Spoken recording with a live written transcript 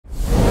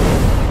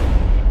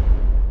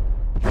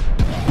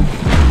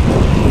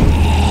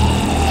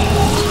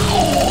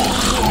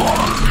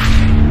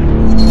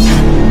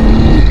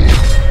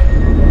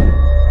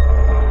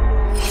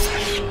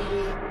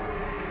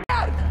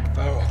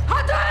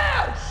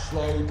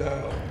slow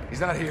down. He's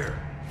not here,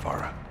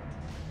 Farah.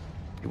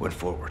 He went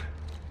forward.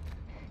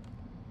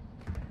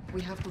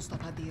 We have to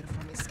stop Hadir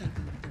from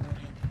escaping with the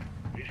warhead.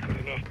 He's got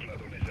enough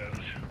blood on his hands.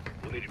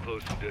 We'll need to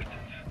close some distance.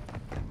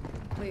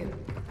 Clear.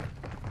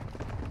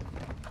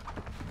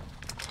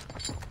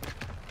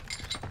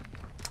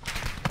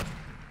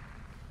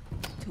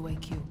 To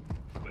AQ.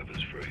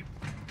 Weapons free.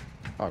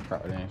 Oh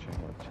crap, I didn't actually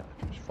want to check.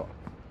 Just fuck.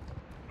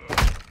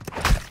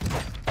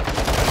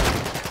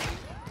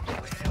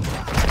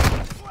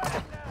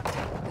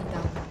 Get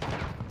down.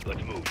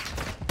 Let's move.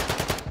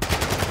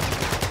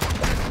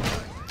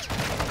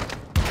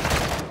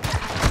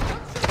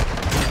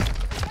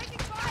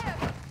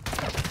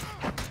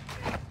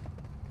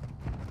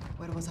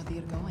 Where was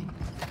Hadir going?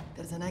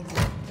 There's an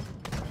exit.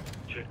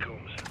 Check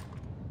comms.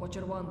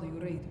 Watcher 1, do you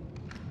read?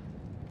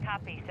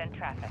 Copy, send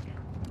traffic.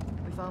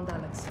 We found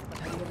Alex, but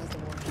Hadir has the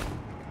warhead.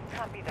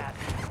 Copy that.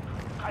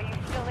 Are you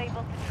still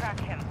able to track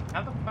him?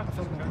 How the fuck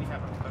does Cody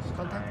have a plus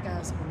Contact 9?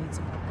 gas who needs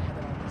support ahead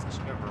of our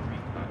position. Give her a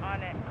recon.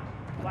 On it.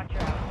 Watch her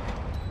out.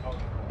 Oh,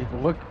 People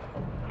look.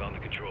 Found the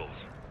controls.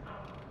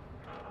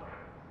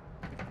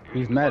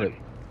 He's medic.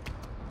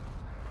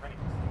 right.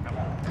 Come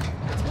on.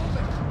 It's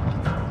moving!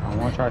 I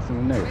want to try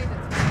something new. Made it.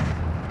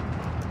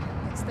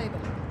 It's stable.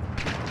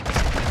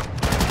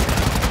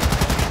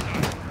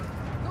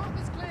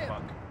 North is clear!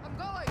 Fuck. I'm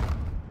going!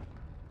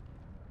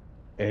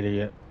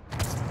 Idiot.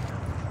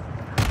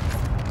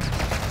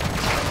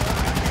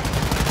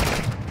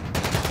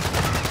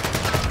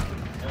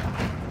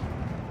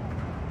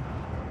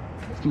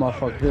 This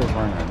motherfucker here is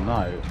running a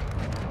knife.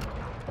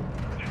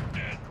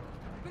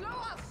 Below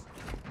us!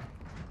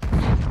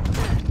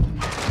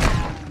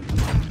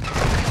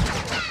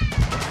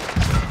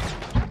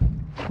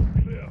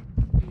 Clear.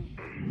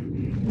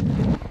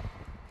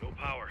 No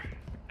power.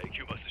 AQ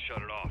must have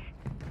shut it off.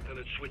 Then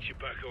let's switch it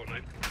back on,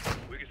 mate.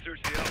 We can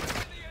search the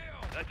elevator.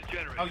 That's a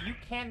generator. Oh, you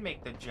can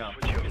make the jump.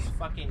 Switch over. It's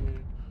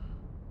fucking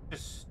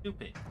just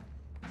stupid.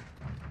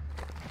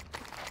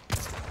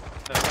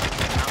 The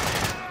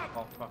fucking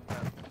all fucked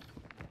up.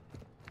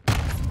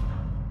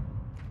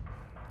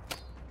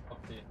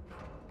 Okay.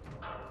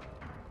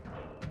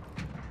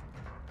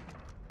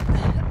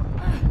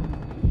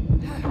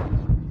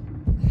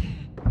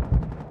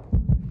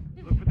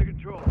 Look for the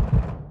controls.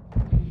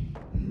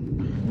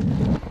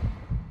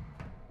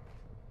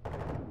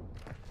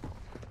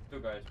 Two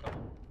guys.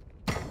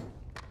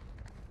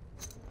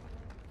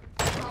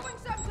 Throwing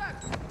Semtex!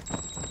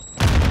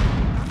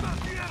 Not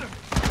the enemy.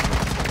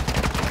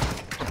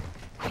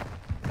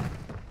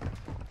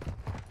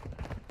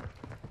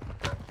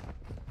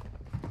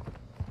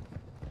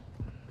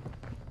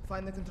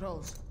 Find the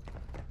controls.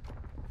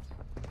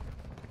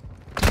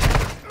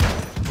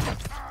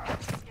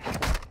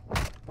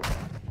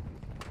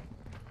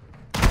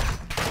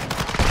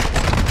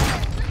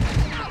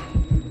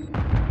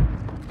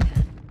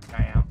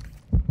 Guy out.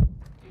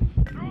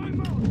 Throwing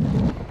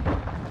Molotov.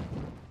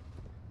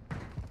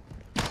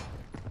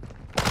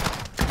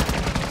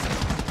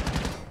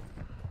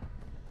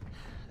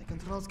 The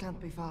controls can't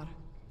be far.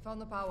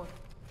 Found the power.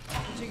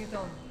 Switching it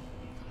on.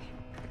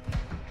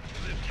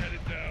 Lift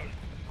headed down.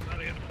 Not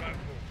at the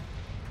platform.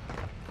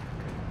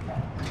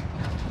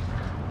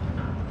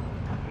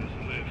 There's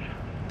the lift.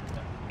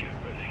 Get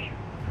ready.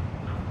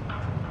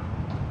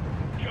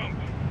 Jump.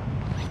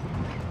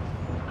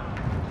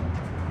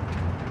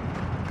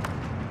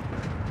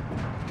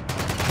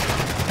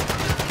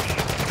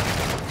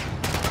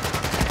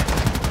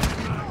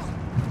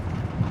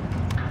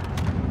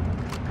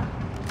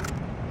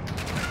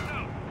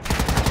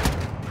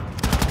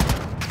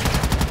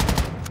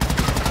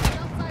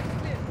 Outside is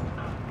clear.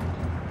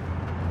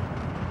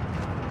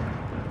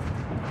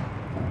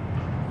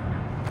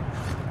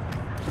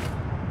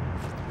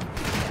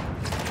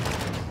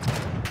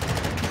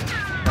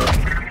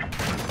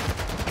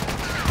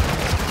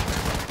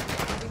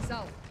 Moving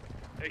south.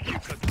 AQ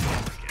cut the door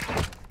again.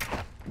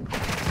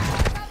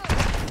 Cover!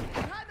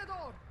 Behind the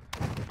door!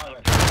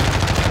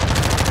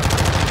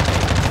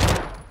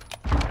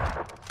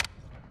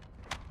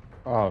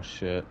 Oh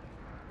shit.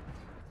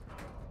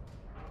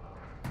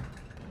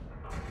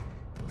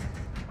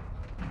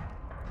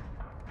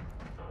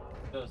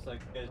 Just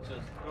like it's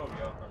just throw me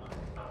over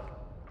now.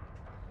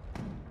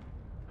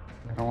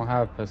 I don't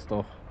have a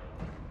pistol.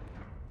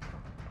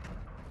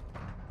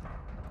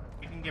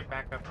 You can get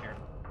back up here.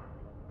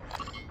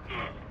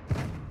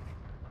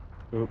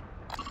 Oop.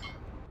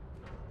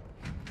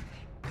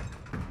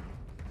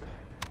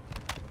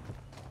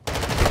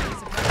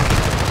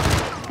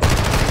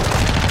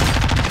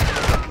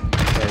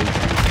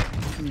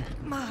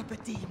 Ma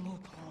petit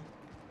mouton.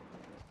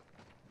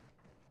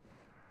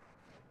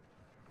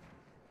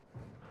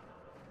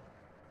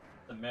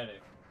 The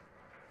medic.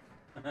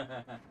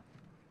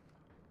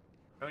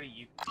 Cody,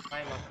 you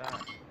climb up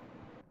that.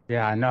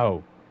 Yeah, I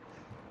know.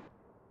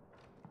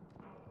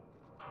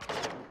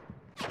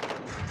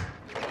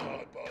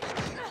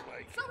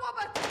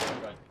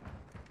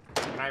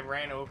 And I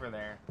ran over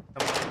there.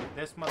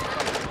 This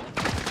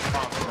motherfucker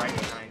bombed right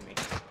behind me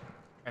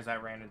as I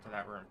ran into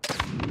that room.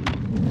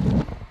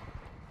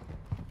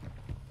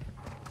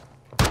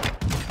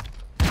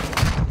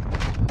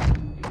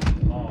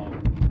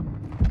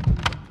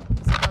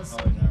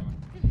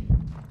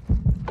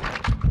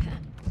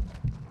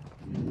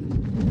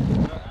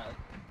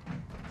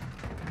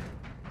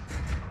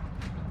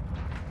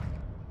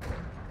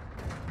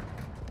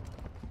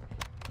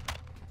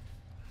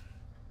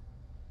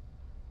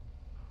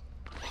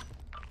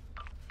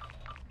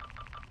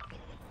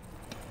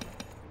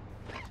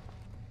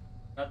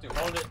 have to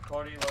hold it,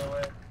 Cody, by the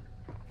way.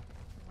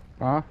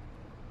 Huh?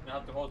 You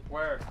have to hold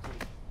square to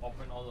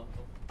open all the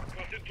doors.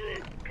 Busted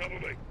through. Cover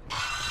me.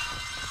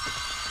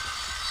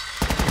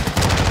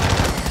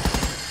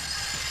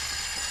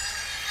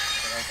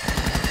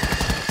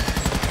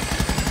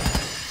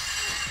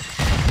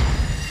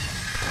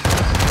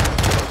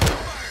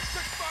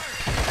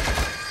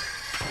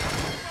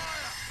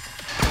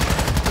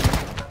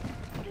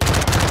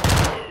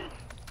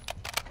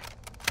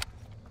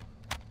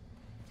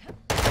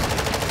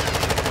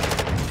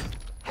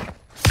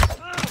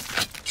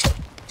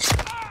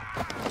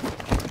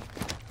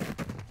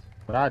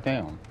 God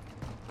damn.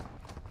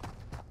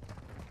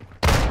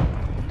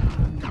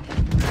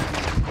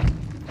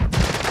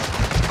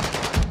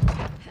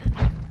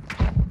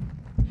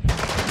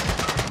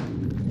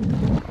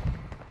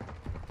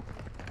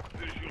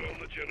 Visual on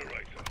the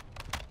generator.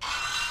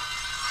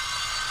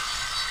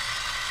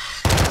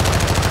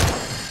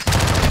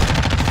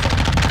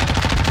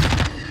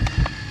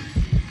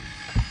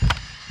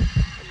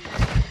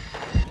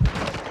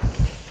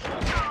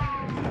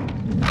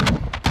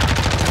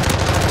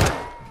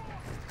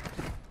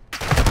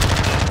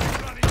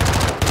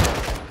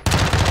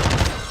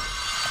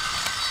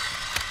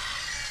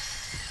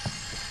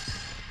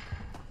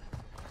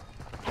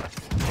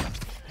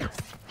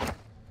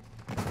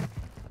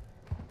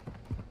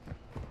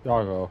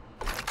 Y'all go.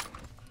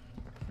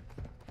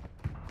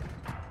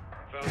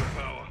 Found the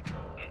power.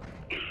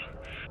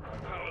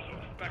 Power's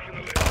off. Back in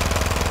the lift.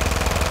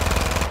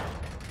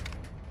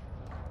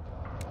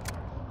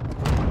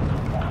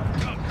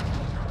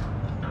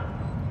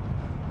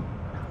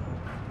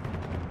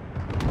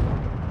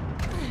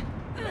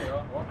 There you go,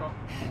 walk up.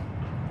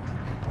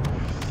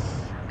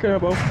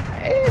 Turbo.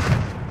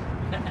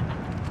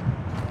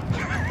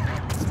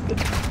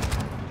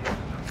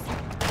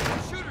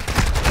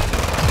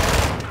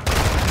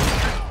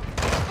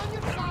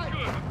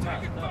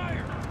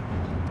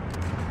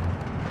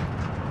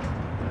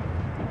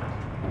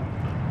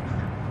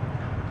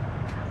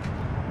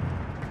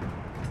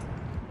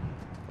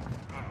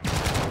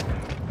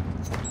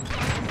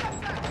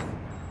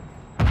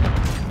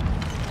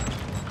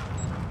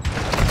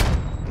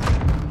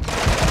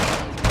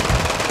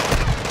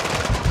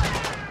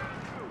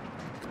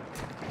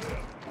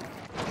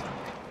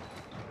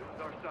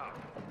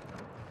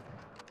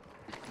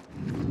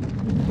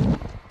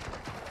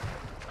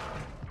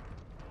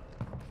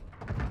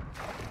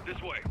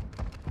 This way.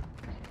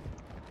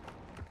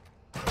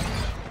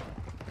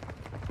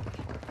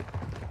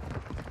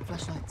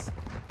 Flashlights.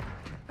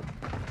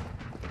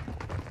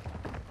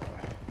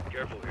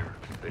 Careful here.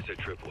 They say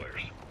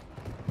tripwires.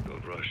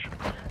 Don't rush.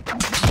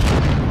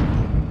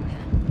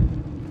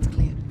 It's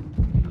clear.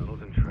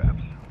 Tunnels and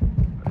traps.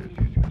 I just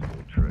using some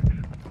old tricks.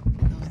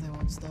 Those they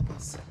won't stop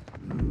us.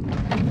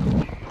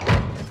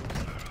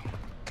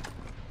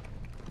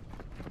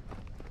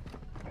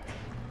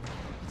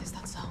 What is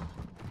that sound?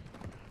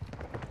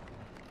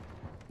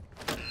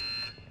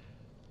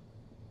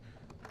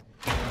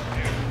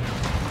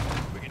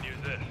 We can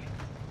use this.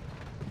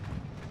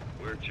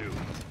 Where to?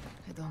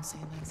 I don't see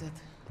an exit.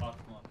 Oh,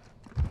 come on.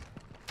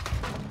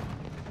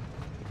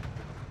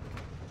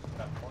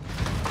 Got one.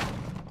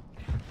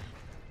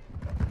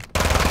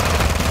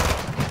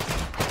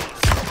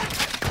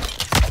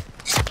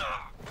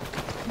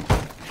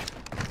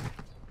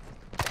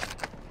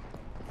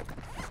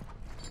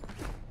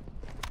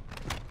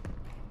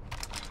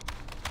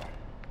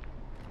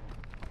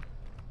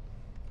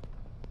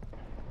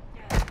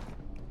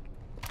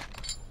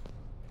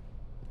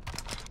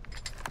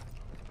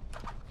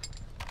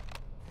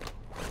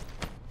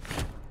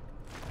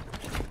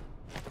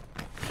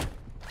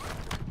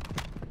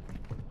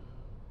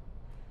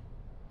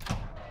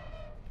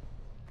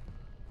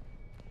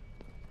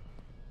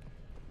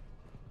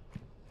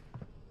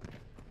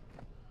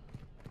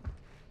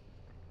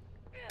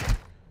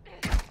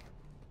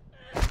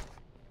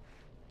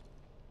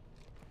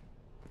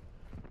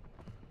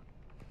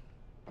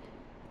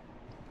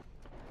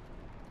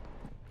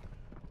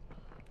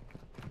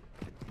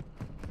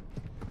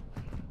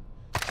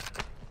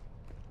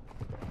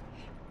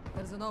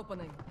 There's an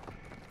opening.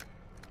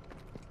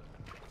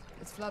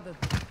 It's flooded.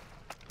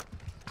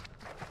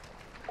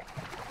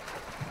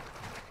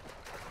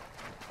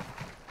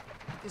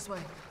 This way.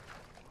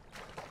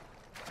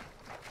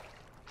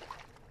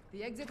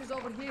 The exit is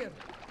over here.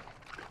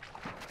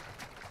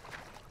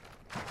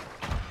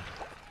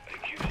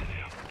 Accuse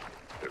them.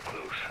 They're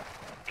close.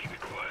 Keep it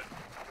quiet.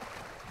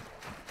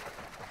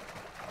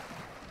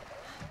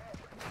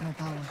 No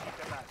power.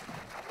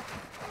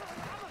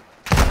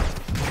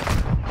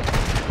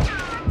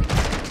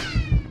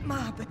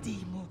 Ma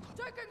petit mot.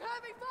 Taking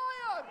heavy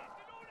fire!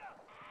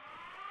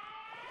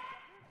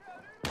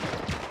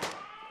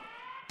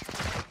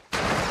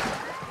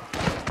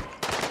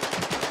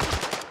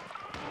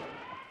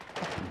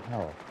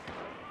 Hell.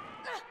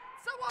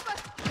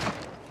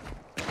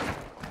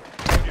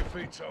 On your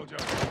feet,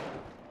 soldier.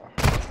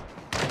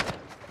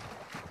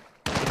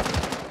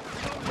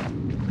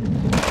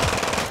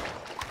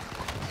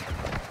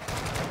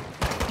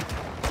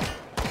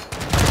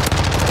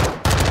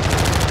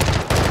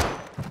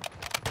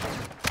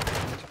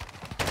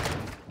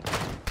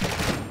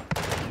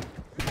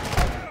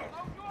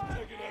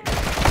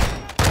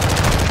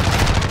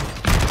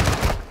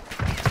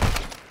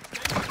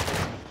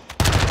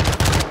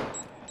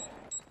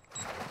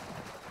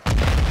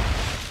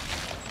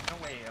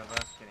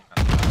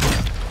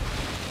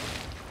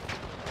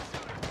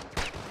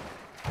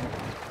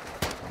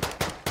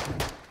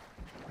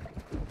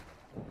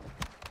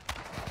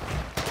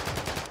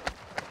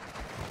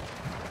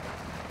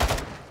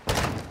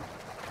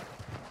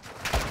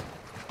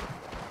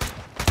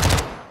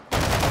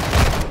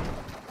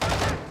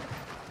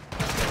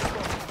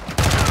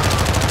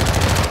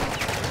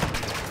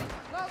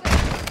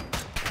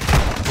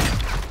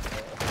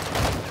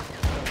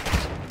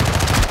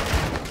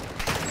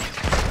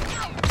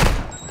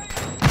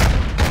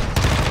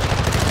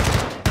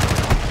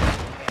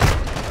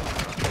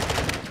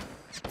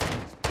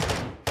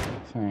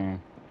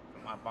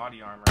 body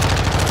armor.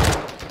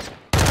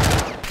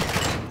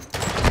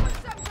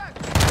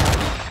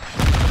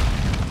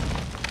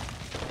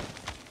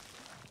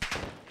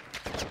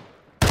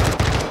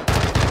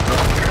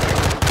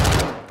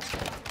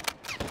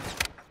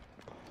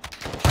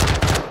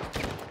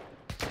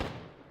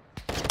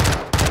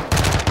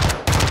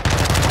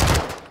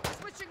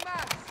 Switching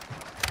maps.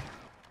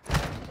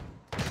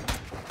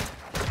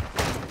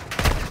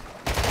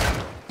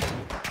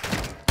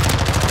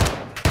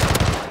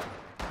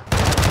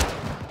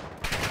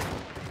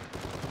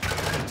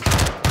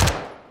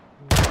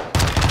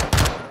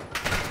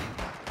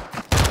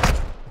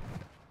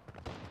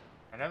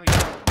 I never used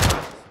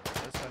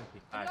this one be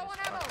high Low as on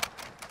fuck. ammo.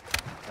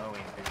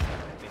 Knowing they click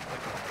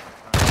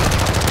on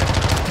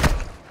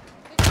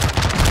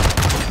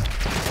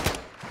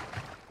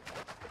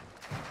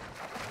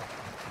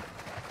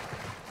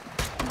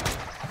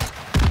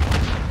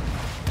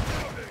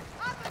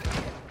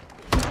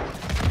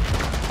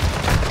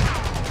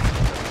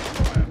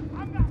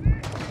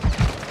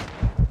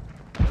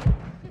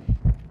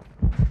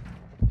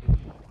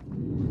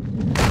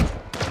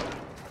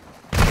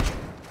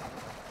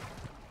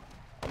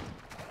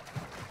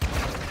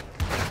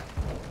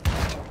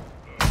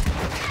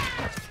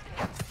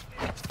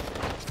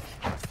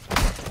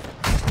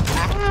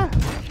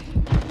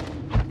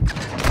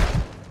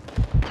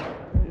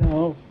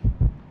No.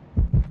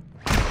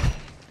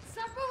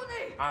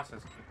 Sabuni.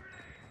 process.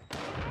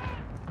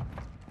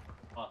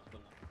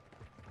 Hospital.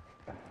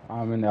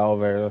 I'm in the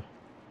elevator.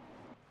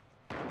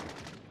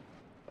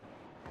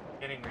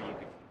 Getting where you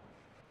can.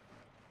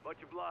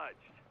 Much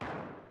obliged.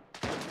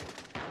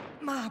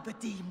 ما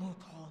بدي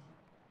موت هون.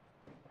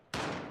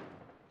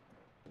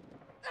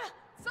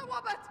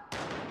 صوبت.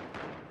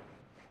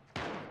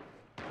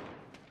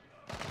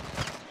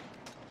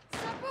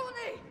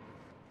 سابوني.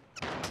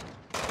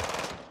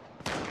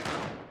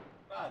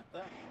 God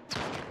damn.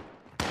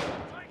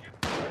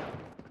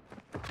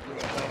 You're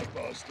a hard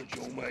bastard,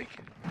 you'll make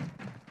it.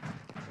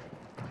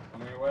 On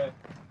your way.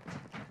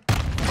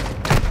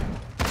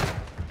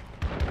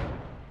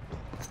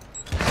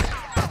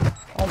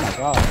 Oh my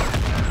god.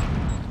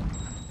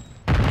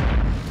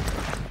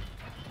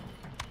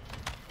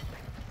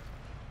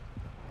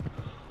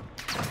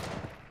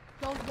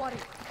 Don't worry,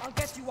 I'll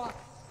get you up.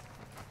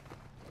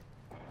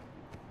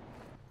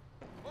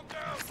 Look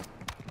out!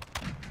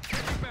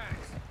 Checking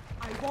bags.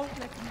 I won't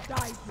let you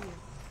die here.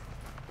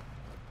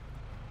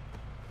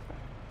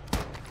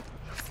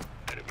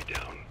 Enemy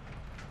down.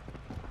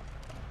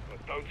 But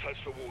don't touch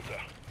the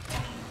water.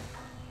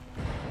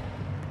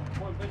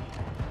 Poor bitch.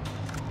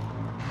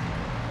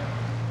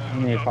 I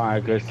need to find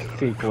a good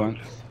sequence.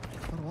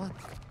 For what?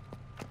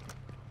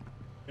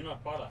 You're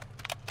not Fara.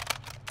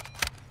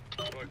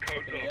 My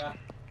code's up. Yeah.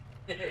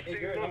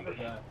 You're a number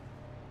guy.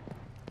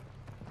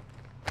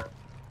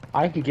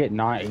 I could get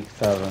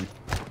 987.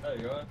 There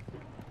you go.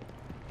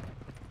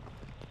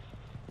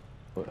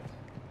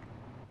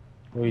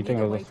 What do you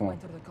think of this one?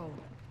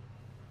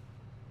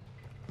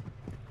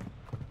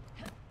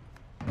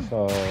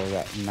 So we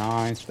got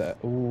 9.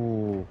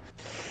 Ooh,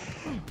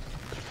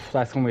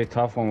 that's gonna be a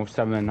tough one with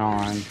 7 and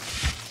 9.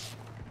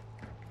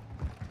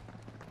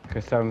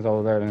 Cause 7's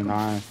over there and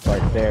 9's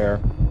right there.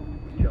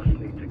 Just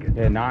need to get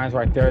Yeah, 9's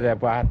right there,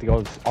 but I have to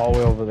go all the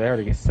way over there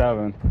to get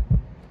 7.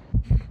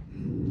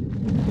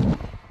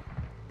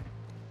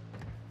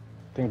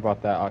 Think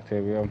about that,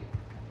 Octavio.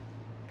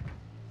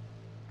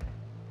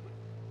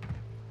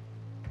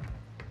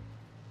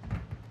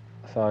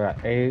 So I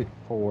got 8,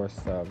 4,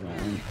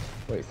 7.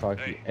 Wait, so I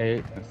get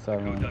 8 and Go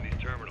 7. down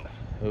these terminals.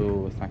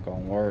 Ooh, it's not gonna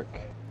work.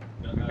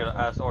 We gotta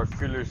ask our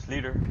fearless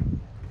leader.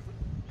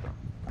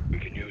 We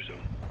can use them.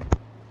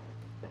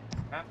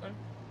 Happen?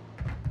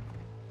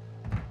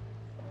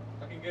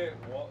 I can get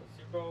what?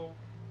 0.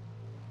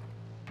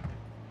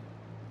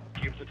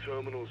 Give the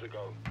terminals a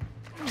go.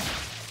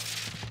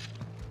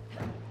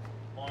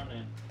 1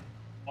 and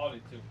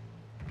Ollie 2.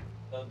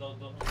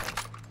 Don't.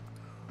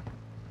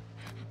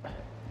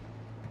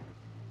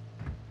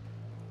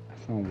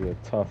 It's gonna be a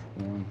tough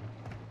one.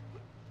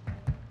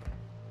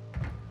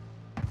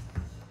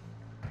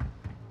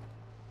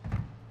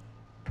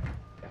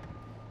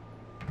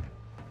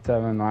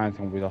 Seven, 9's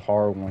gonna be the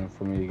hard one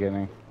for me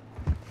getting.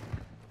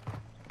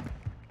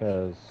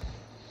 Because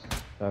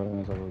 7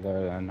 is over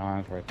there and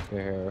 9's right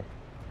there.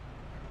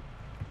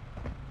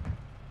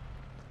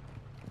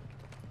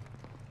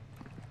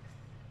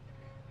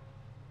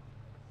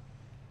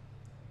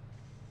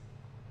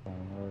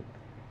 Don't work.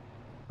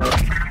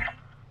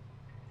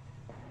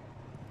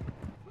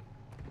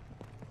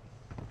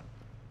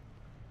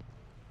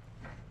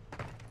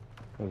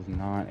 Those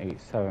 9, 8,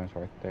 7's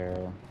right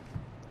there.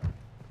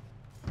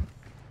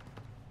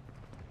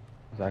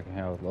 Cause I can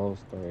handle those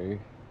 3.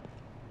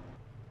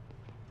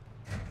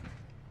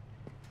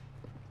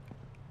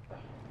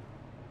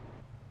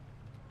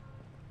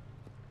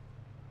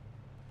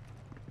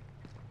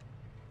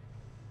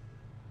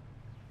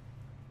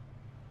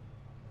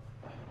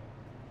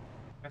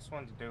 This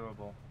one's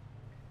doable.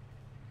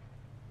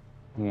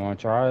 You wanna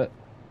try it?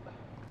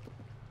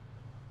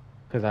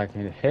 Because I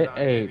can hit So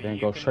 8, maybe then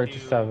you go can straight to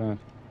do 7.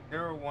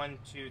 0, 1,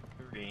 2,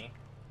 3.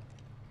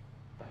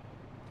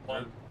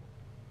 1.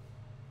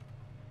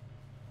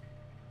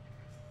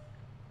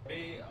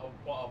 Hey,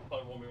 I'll play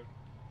 1 minute.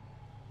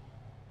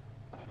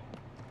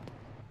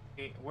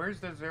 Okay, where's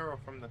the 0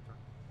 from the 3?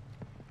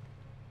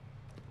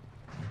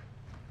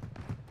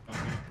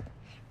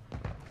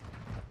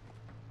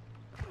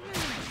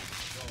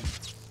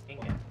 Dang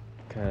it.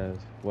 Because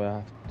what I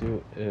have to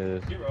do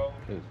is 0.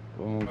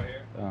 boom. Right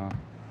here.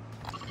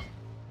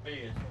 3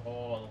 is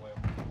all the way.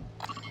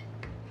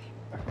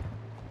 I'm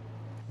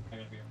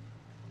gonna be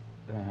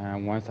here.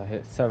 And once I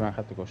hit 7, I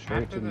have to go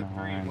straight After to the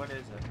 9. 3, what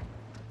is it?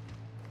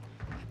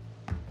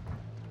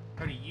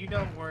 Cody, you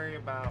don't worry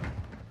about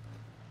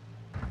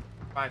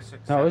 5,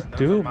 6, No, 7. it's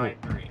Those are my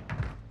doable. 3.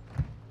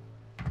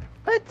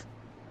 What?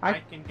 I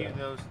can do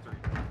those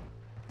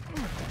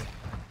 3.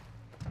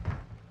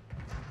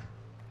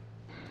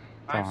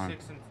 5, Fine.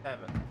 6, and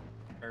 7.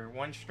 Or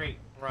one straight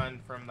run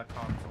from the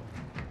console.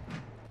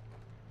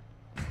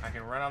 I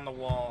can run on the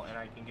wall and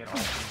I can get all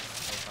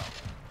 3 out.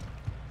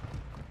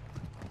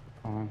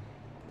 Fine.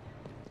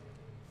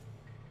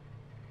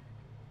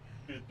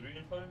 2 to 3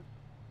 in 5?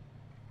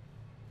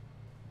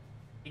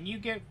 Can you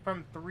get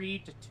from 3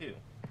 to 2?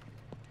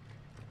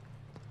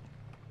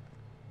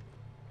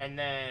 And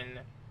then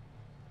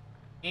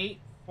 8,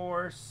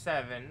 4,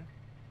 7.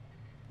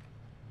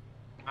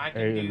 I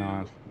can 8 do. and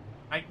 9.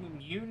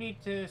 You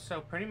need to.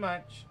 So pretty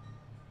much,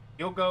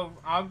 you'll go.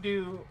 I'll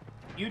do.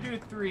 You do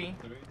 3.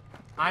 3.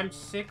 I'm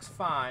 6,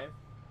 5.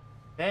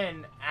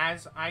 Then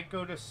as I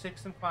go to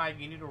 6 and 5,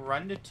 you need to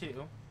run to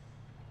 2.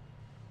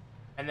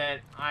 And then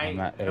I'm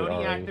at 8 Cody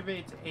already.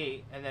 activates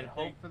 8, and then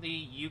hopefully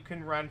you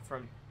can run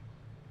from.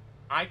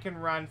 I can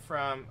run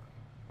from.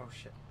 Oh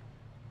shit.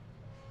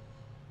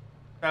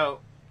 So,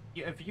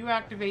 if you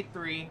activate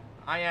 3,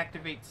 I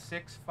activate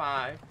 6,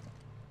 5.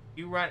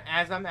 You run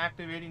as I'm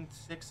activating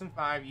 6 and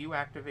 5. You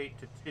activate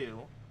to 2.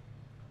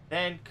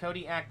 Then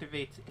Cody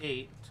activates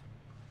 8.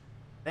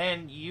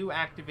 Then you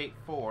activate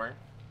 4.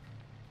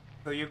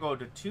 So you go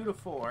to 2 to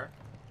 4.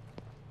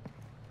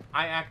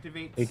 I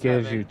activate It 7.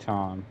 gives you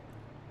time.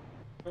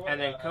 And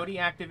then Cody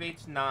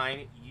activates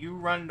 9. You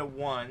run to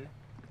 1,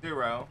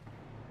 0,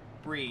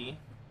 3,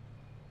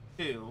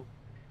 2,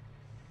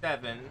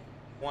 7,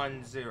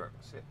 1, 0,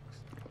 6.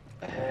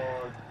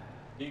 Or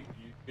you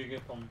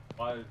get from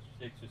 5,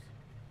 6 to 6.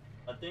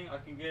 I think I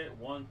can get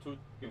 1, 2,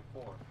 3, and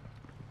 4.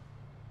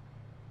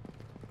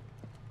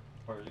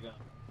 Or is it gonna?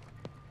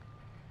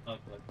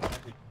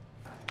 Actually,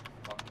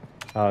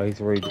 Oh, he's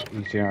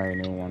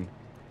generating a new one.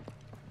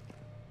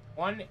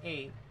 1,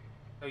 8.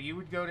 So you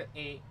would go to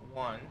 8,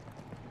 1.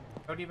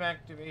 Cody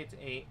activates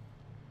 8.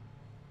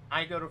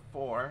 I go to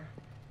 4.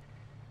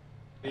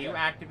 You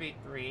activate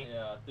 3.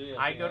 yeah, 3.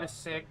 I go to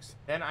 6.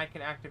 Then I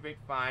can activate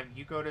 5.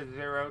 You go to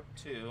 0,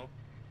 2.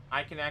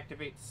 I can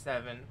activate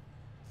 7.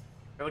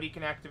 Cody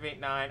can activate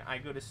 9. I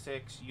go to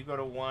 6. You go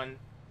to 1.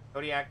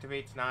 Cody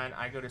activates 9.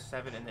 I go to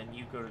 7. And then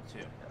you go to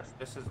 2.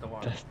 This is the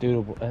one. That's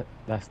doable.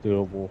 That's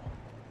doable.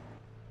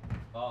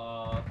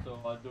 So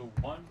I do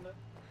 1 left?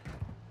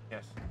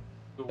 Yes.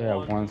 Do Yeah,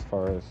 1, one's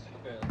first.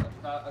 Okay,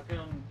 I can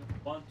do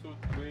 1, 2,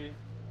 3.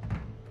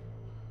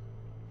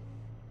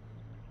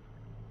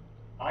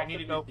 I need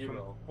to go from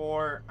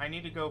 4. I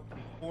need to go from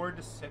 4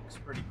 to 6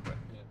 pretty quick.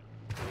 Yeah.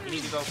 You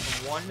need to go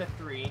from 1 to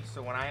 3.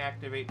 So when I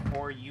activate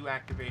 4, you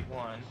activate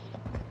 1.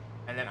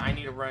 And then I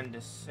need to run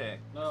to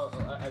 6. No,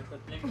 I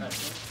think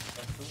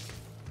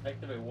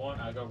activate 1.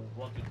 I go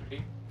 1 to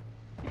 3.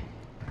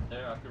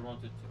 There I can run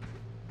to 2.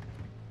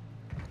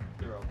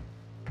 0.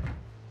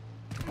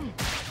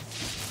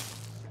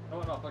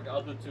 No, fuck it,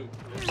 I'll do 2.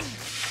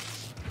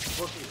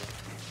 Work even.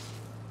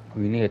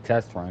 We need a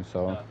test run,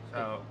 so. Yeah.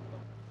 So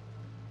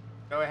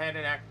go ahead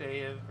and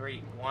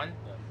activate 1.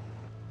 Yeah.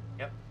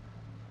 Yep.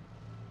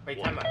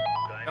 Wait, time out.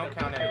 Don't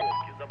count anything.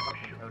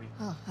 Cody.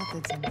 Oh, that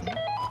did something.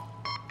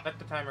 Let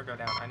the timer go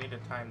down. I need to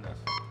time this.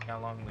 How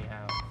long we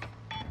have.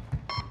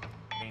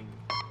 I mean,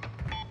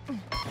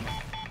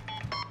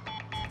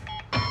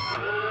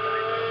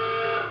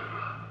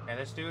 okay,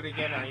 let's do it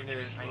again. I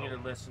need to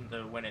listen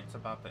to when it's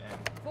about to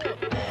end.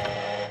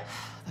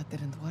 That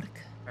didn't work.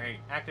 Alright,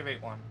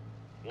 activate 1.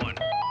 1.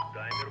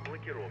 Таймер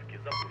блокировки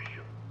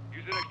запущен.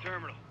 Use the next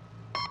terminal.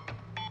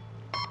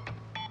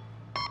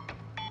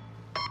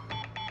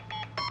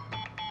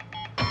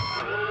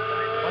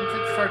 Once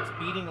it starts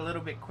beating a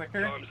little bit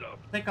quicker, Time's up.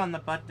 click on the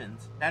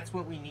buttons. That's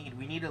what we need.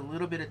 We need a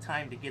little bit of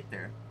time to get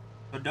there.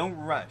 So don't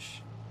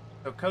rush.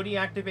 So Cody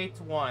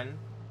activates 1,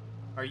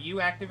 or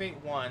you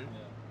activate 1.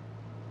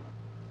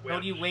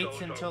 Cody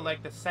waits until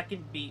like the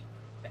second beat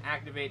to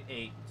activate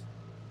 8.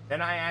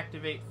 Then I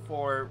activate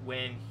 4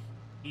 when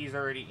he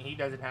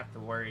doesn't have to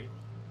worry.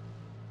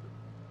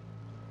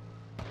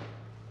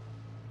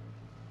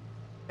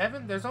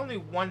 7, there's only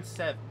 1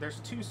 7. There's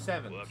 2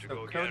 7s. We'll have to So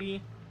go again.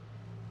 Cody,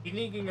 you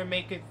think you can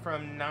make it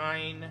from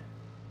 9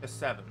 to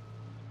 7?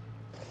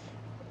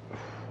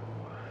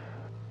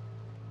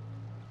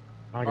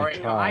 I Alright,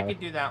 can no, I try. could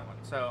do that one.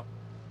 So,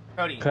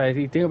 Cody, Cause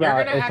you think you're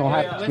about gonna it, it's gonna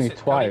have happen to to me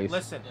listen. twice. Cody,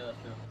 listen. Yeah, that's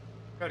true.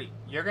 Cody,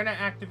 you're gonna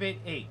activate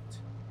 8.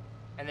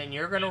 And then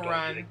you're gonna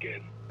run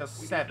again. to We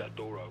 7. need that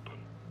door open.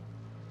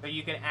 So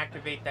you can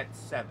activate that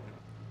 7.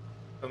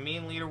 So me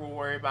and Leader will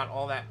worry about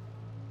all that.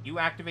 You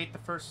activate the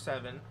first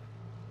 7.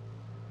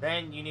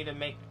 Then you need to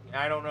make...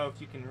 I don't know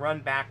if you can run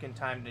back in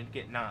time to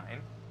get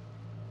 9.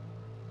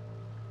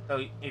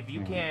 So if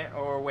you can't...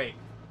 Or wait.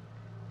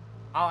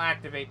 I'll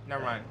activate...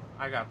 Never mind.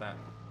 I got that.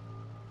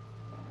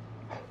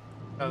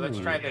 So let's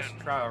try this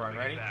trial run.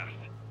 Ready? Fast.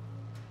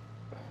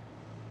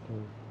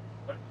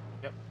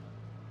 Yep.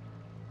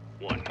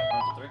 1. 1, 2,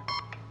 3.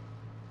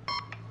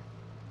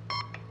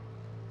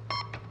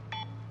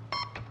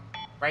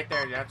 Right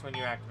there. That's when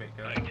you activate.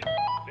 Go. Right.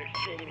 Next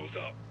terminal's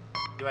up.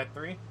 You at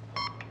 3?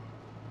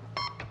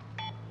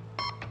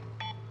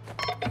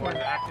 4 is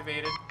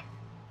activated.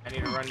 I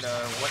need to run to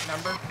what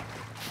number?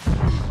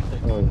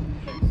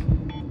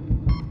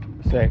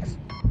 6.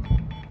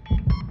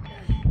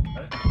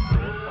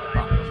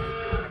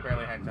 I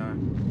barely had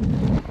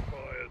time.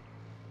 Quiet.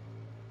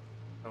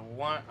 So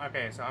 1.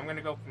 Okay, so I'm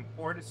gonna go from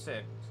 4 to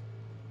 6,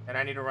 and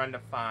I need to run to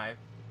 5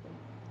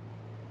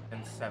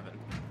 and 7.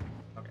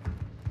 Okay.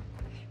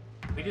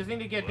 We just need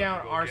to get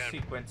down our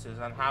sequences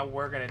on how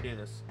we're gonna do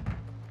this,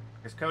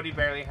 because Cody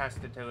barely has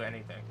to do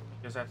anything.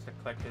 He just has to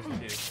click his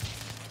 2.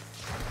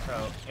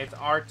 So it's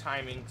our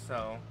timing.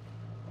 So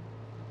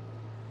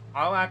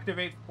I'll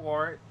activate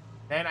 4.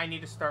 Then I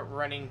need to start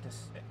running to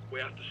 6. We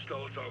have to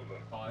start over.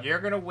 5. You're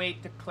gonna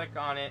wait to click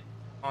on it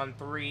on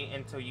 3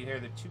 until you hear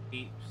the 2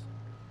 beeps.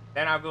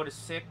 Then I'll go to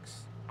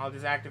 6. I'll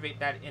just activate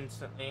that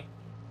instantly.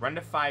 Run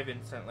to 5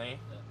 instantly.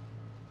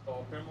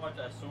 So pretty much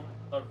as soon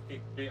as I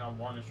keep 3 on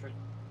 1 straight.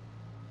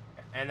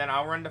 And then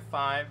I'll run to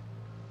 5.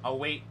 I'll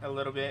wait a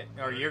little bit,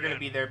 or you're gonna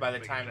be there by the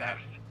time that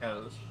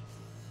goes.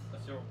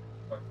 That's your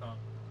part time.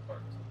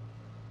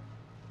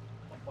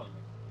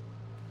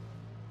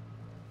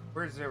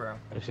 Where's 0?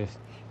 It's just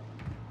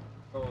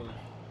Oh.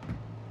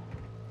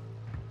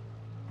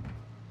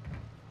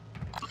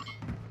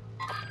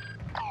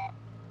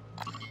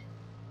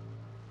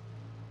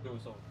 Do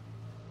so.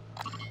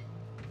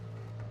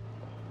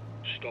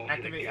 Start it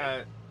Activate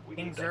again. We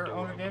King need that 0 door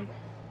on again?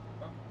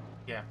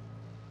 Yeah.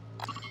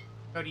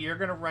 Cody, you're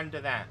gonna run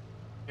to that.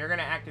 You're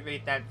gonna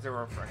activate that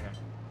 0 for him.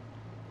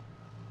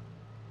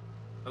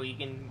 So you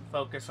can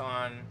focus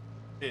on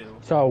 2.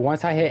 so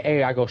once I hit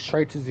 8, I go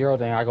straight to 0.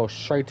 Then I go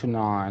straight to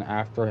 9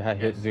 after I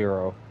hit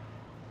 0.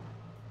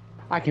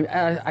 I can.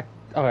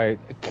 Okay,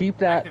 keep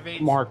that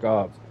Activate. mark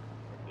up.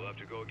 We'll have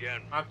to go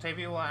again.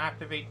 Octavio will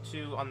activate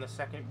 2 on the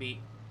second beat.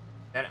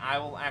 Then I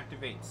will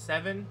activate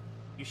 7.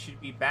 You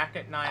should be back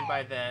at 9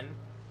 by then.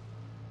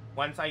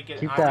 Once I get,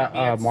 Keep I that, will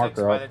be at 6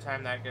 marker by up. the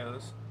time that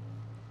goes.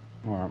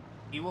 Alright.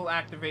 He will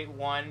activate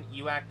 1.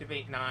 You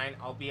activate 9.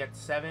 I'll be at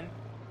 7,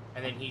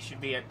 and then he should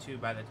be at 2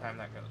 by the time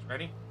that goes.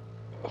 Ready?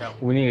 Go.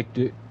 We need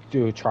to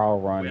do a trial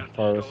We run have to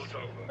first.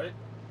 start over.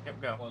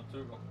 Yep, go. 1,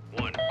 2, go.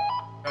 1.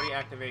 Cody,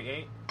 activate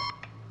 8.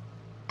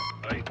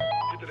 Right.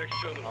 Hit the next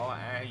terminal.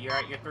 Oh, you're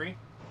at your 3.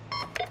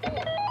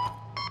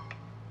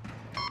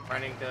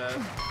 Running to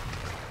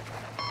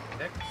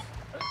 6.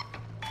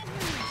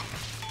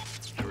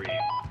 3.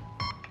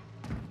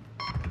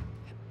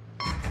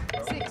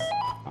 6.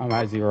 I'm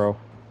at 0.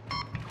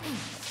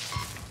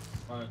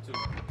 1, 2.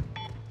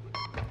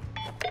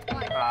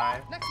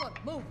 5. Next one.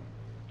 Move.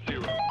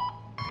 0.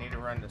 I need to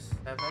run to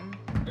 7.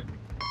 2.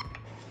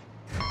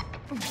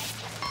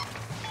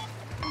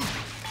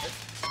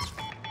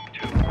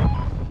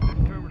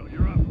 Next terminal,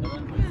 you're up.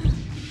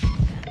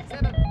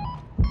 7.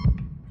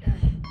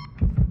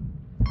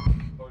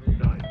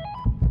 9.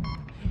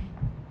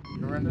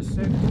 You run to 6.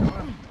 Come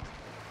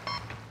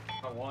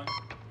on. 1.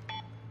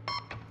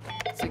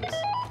 6.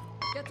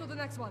 Get to the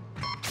next one.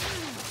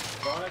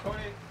 Go on it, Cody.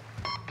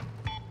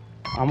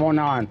 I'm on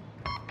 9.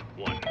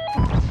 1.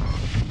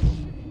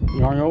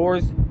 You on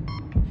yours?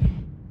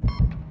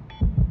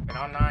 Get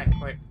on 9,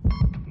 quick.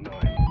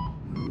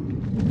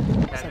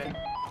 9. 7.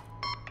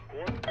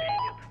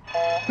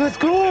 Let's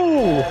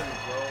go!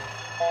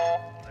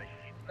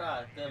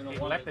 God damn, no You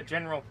let the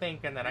general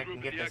think, and then I can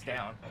get this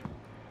down.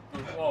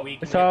 We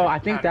can So get I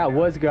this think pattern that down.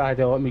 was a good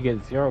idea. Let me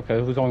get 0 because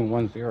it was only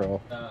 1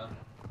 0.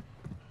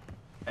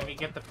 Let me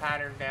get the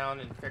pattern down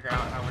and figure out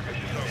how we're gonna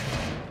do it.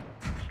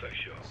 Stay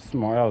sharp.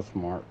 Smart. That was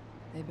smart.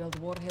 They build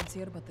warheads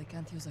here, but they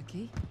can't use a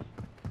key.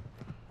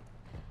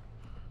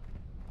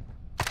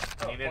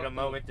 I needed a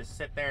moment to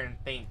sit there and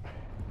think.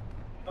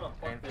 How the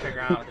fuck And did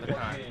figure I out get the that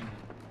time. game?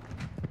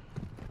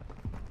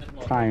 This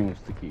motherfucker- Time was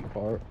the key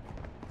part.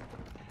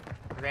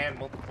 They had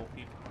multiple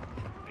people.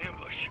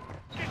 Ambush.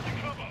 Get to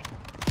cover.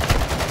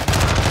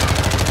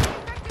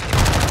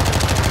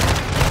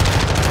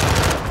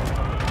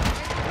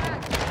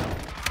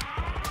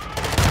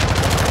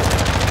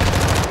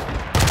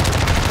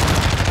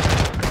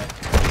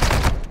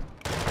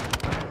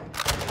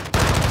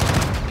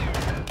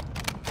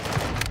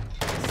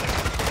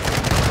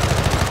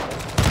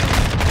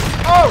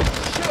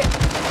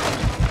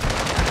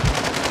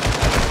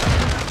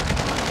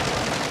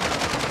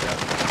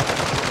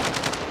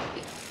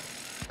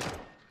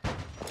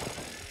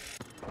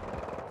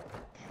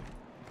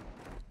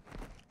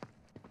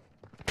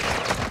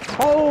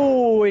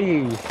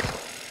 Cody!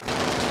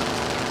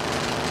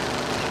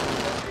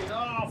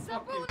 Oh,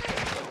 fucking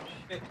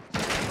shit.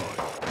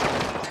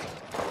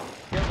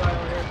 Get by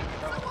over here.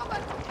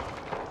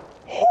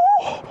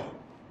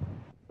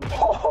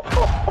 Oh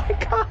my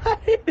god!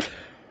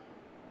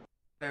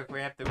 So if we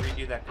have to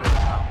redo that, code,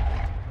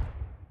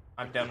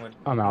 I'm done with.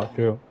 I'm out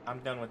too. I'm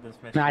done with this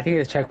mission. Nah, I think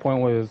this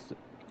checkpoint was.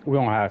 We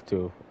don't have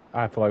to.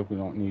 I feel like we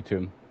don't need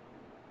to.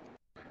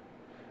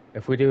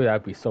 If we do,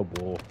 that'd be so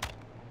bull.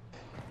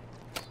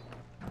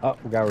 Oh,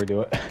 we gotta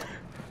redo it.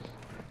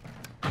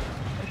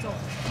 It's open.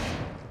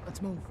 Let's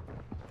move.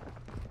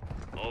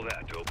 All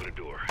that to open a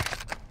door.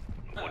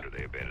 No wonder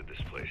they abandoned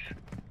this place.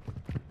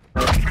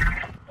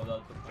 Hold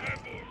on. Bad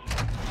boys.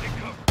 Take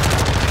cover.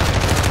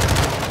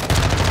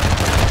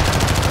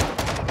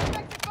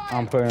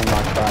 I'm putting in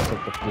my traps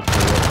at the door.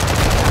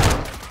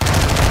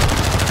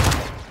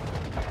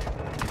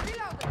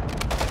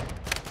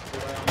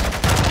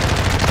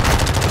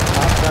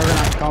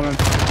 Juggernaut's coming.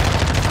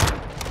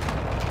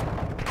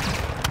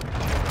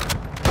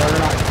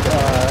 Juggernaut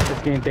is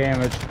getting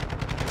damaged.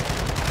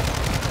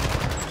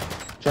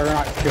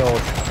 Juggernaut's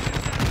killed.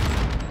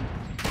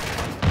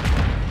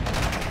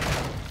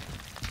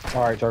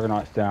 Alright,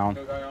 Juggernaut's down.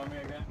 Go guy on me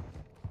again.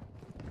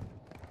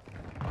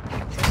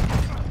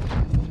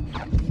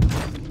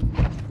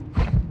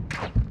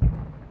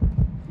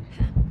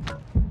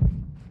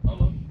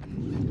 Hello?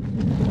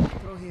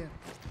 Throw here.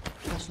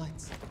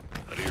 Flashlights.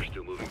 Hadir's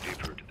still moving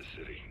deeper into the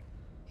city.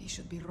 He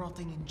should be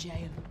rotting in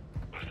jail.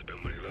 Must have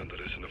been when he learned of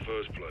this in the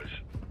first place.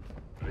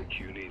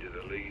 AQ needed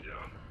a leader.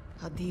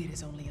 Hadir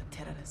is only a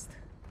terrorist.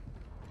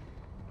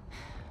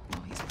 No,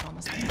 he's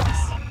promised me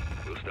this.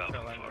 We'll stop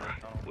him,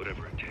 Farah.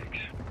 Whatever it takes.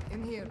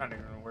 In here. I'm not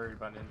even worried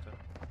about Intel.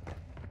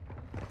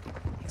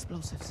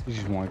 Explosives. You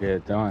just want to get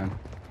it done.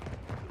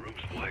 The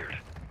room's wired.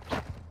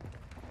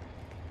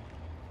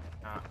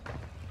 Ah.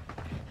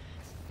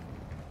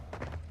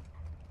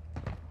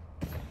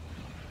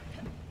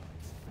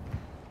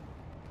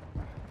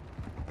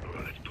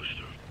 Alright, let's push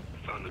through.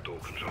 Found the door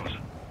controls.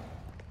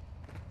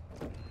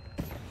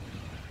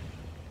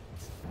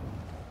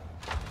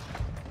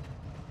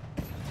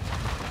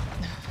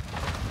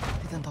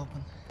 Didn't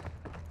open.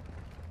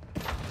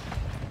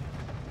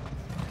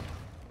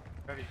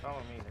 Cody, follow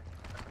me.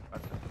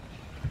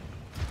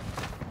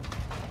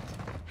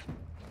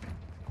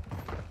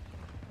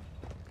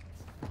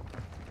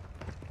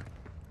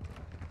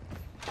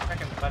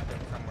 Second button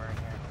somewhere in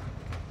here.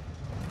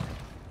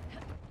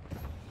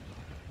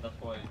 That's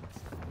why.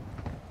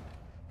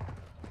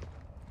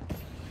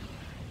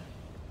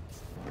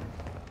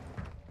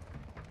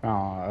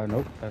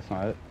 Nope, that's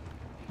not it.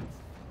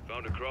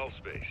 Found a crawl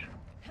space.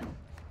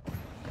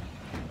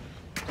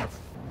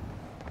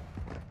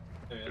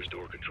 There's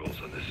door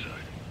controls on this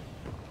side.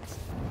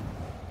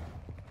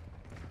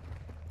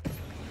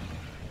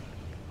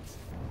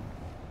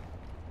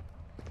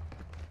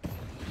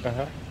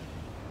 Uh-huh.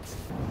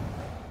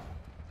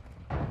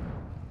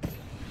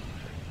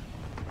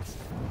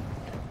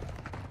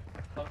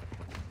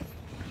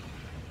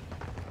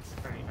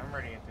 Cody, I'm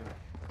ready to do it.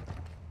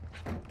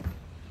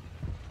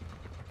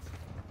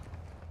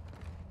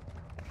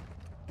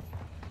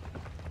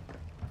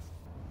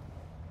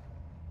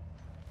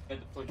 Get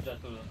to push that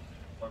to the door,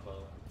 by the way.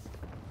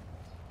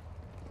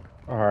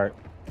 Alright.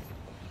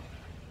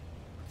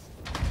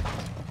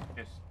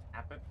 Just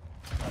tap it.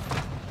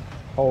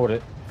 Hold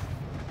it.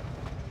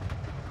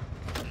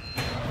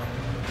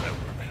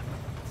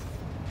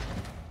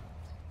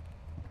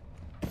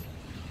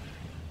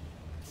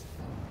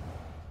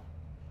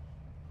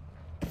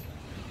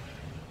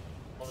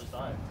 On the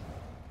side.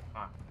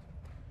 Ah.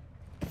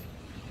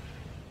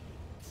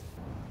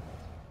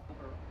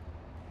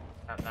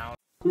 Not now.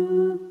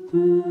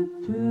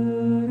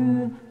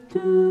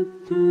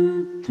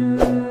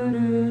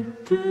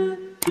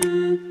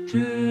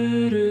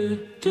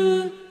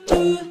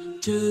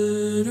 do